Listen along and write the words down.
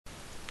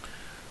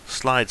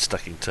slide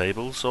stacking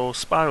tables or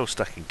spiral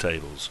stacking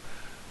tables.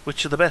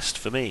 Which are the best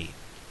for me?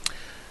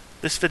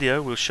 This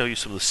video will show you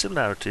some of the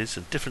similarities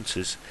and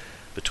differences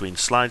between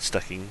slide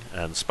stacking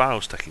and spiral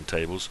stacking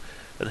tables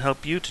and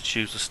help you to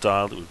choose the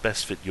style that would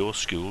best fit your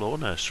school or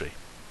nursery.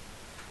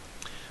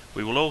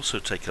 We will also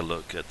take a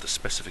look at the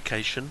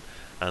specification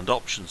and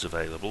options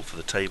available for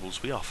the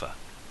tables we offer.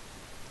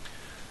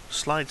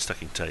 Slide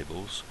stacking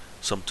tables,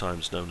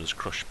 sometimes known as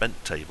crush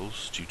bent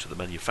tables due to the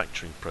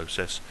manufacturing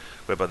process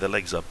whereby the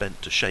legs are bent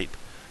to shape,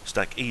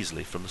 stack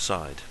easily from the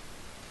side.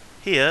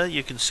 Here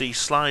you can see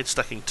slide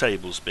stacking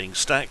tables being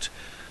stacked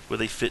where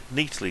they fit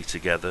neatly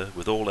together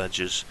with all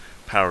edges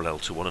parallel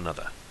to one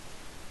another.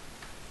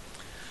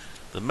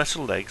 The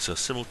metal legs are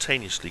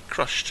simultaneously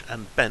crushed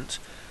and bent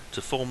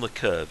to form the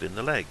curve in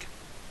the leg.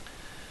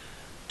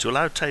 To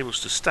allow tables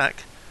to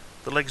stack,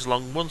 the legs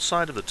along one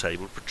side of the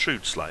table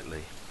protrude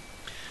slightly.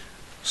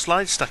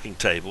 Slide stacking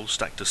tables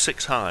stack to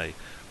 6 high,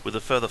 with a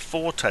further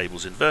 4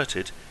 tables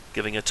inverted,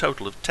 giving a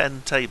total of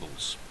 10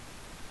 tables.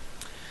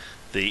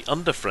 The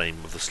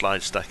underframe of the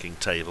slide stacking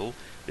table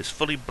is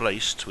fully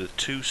braced with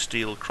 2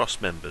 steel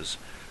cross members,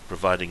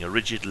 providing a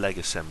rigid leg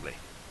assembly.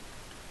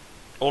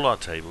 All our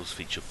tables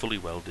feature fully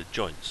welded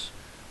joints,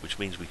 which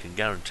means we can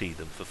guarantee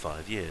them for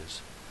 5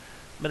 years.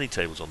 Many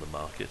tables on the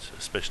market,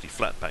 especially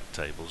flat-back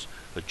tables,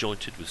 are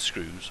jointed with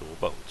screws or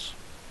bolts.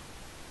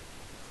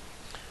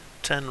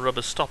 10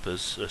 rubber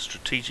stoppers are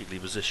strategically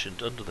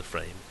positioned under the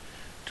frame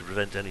to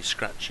prevent any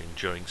scratching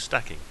during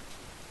stacking.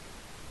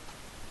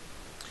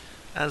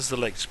 As the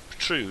legs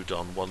protrude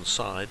on one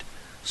side,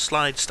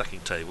 slide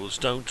stacking tables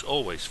don't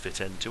always fit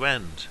end to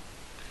end.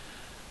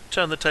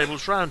 Turn the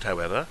tables round,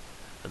 however,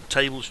 and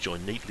tables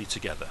join neatly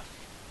together.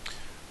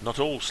 Not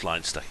all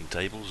slide stacking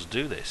tables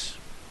do this.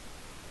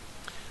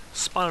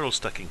 Spiral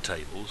stacking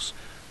tables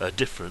are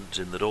different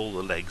in that all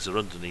the legs are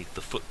underneath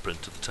the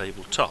footprint of the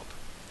table top.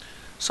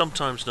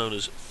 Sometimes known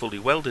as fully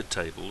welded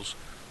tables,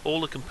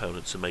 all the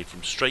components are made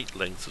from straight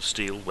lengths of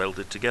steel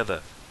welded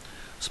together.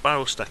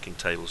 Spiral stacking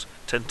tables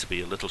tend to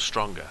be a little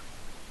stronger.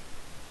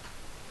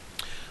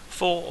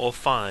 4 or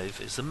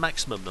 5 is the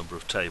maximum number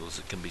of tables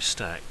that can be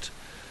stacked.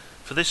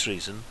 For this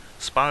reason,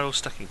 spiral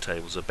stacking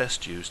tables are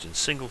best used in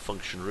single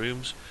function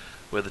rooms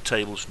where the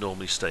tables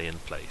normally stay in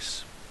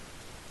place.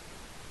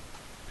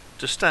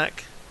 To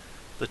stack,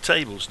 the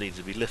tables need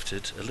to be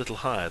lifted a little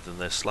higher than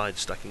their slide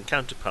stacking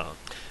counterpart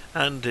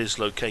and is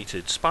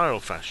located spiral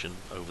fashion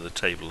over the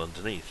table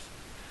underneath.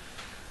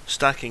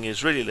 Stacking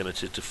is really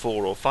limited to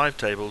 4 or 5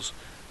 tables,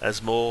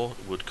 as more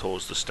would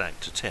cause the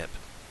stack to tip.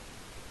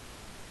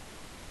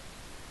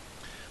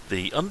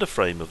 The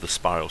underframe of the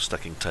spiral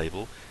stacking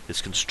table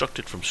is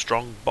constructed from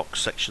strong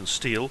box section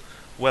steel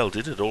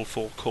welded at all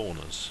 4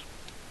 corners.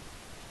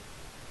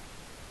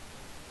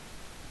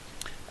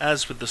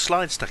 As with the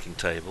slide stacking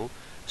table,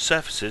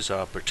 surfaces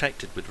are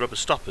protected with rubber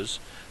stoppers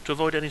to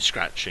avoid any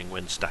scratching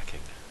when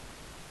stacking.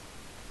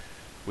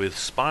 With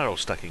spiral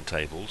stacking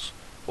tables,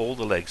 all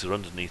the legs are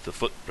underneath the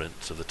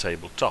footprints of the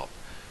table top,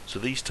 so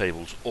these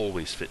tables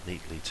always fit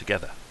neatly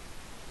together.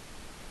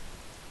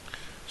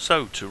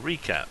 So, to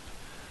recap,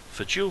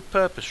 for dual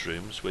purpose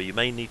rooms where you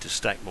may need to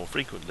stack more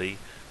frequently,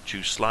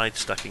 choose slide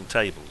stacking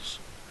tables.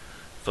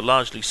 For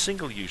largely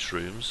single use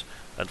rooms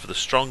and for the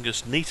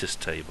strongest,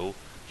 neatest table,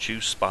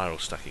 choose spiral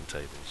stacking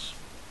tables.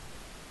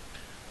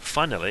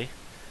 Finally,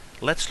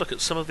 let's look at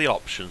some of the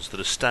options that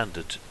are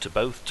standard to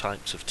both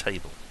types of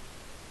table.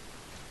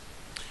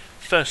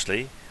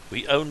 Firstly,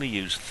 we only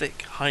use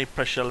thick,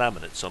 high-pressure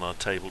laminates on our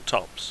table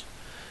tops.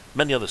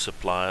 Many other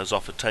suppliers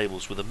offer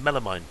tables with a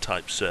melamine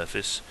type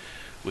surface,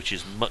 which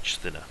is much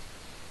thinner.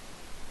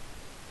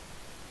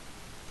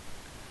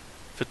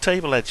 For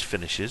table edge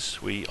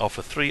finishes, we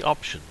offer 3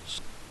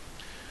 options.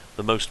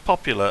 The most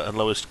popular and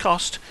lowest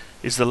cost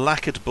is the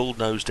lacquered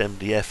bullnosed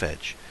MDF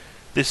edge.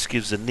 This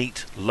gives a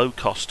neat,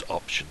 low-cost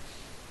option.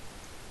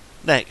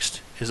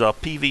 Next is our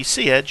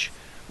PVC edge,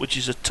 which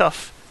is a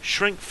tough,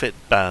 shrink-fit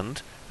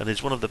band and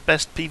is one of the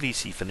best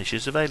PVC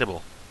finishes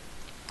available.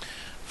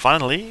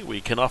 Finally, we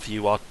can offer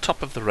you our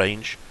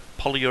top-of-the-range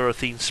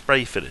polyurethane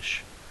spray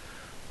finish.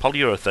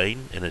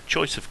 Polyurethane, in a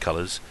choice of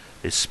colours,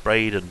 is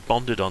sprayed and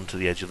bonded onto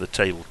the edge of the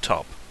table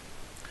top.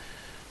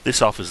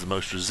 This offers the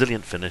most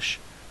resilient finish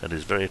and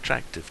is very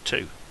attractive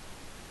too.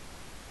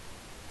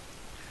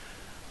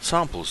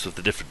 Samples of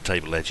the different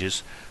table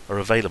edges are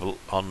available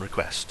on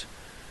request.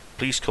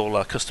 Please call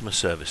our customer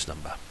service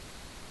number.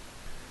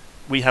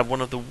 We have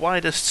one of the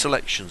widest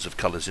selections of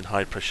colours in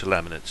high pressure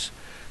laminates.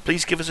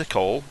 Please give us a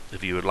call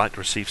if you would like to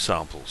receive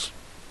samples.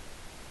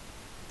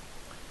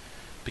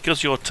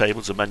 Because your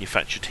tables are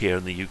manufactured here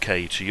in the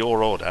UK to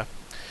your order,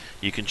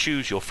 you can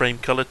choose your frame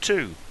colour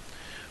too.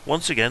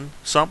 Once again,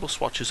 sample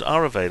swatches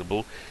are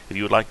available if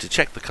you would like to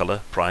check the colour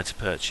prior to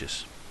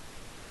purchase.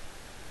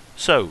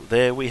 So,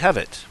 there we have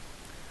it.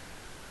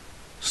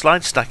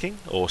 Slide stacking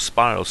or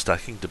spiral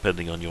stacking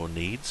depending on your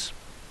needs.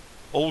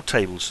 All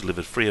tables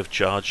delivered free of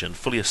charge and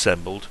fully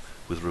assembled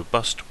with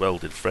robust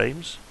welded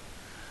frames.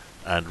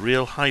 And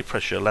real high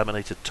pressure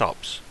laminated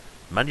tops,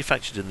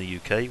 manufactured in the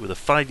UK with a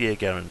 5-year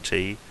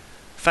guarantee,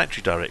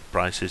 factory direct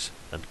prices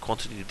and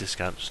quantity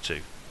discounts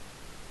too.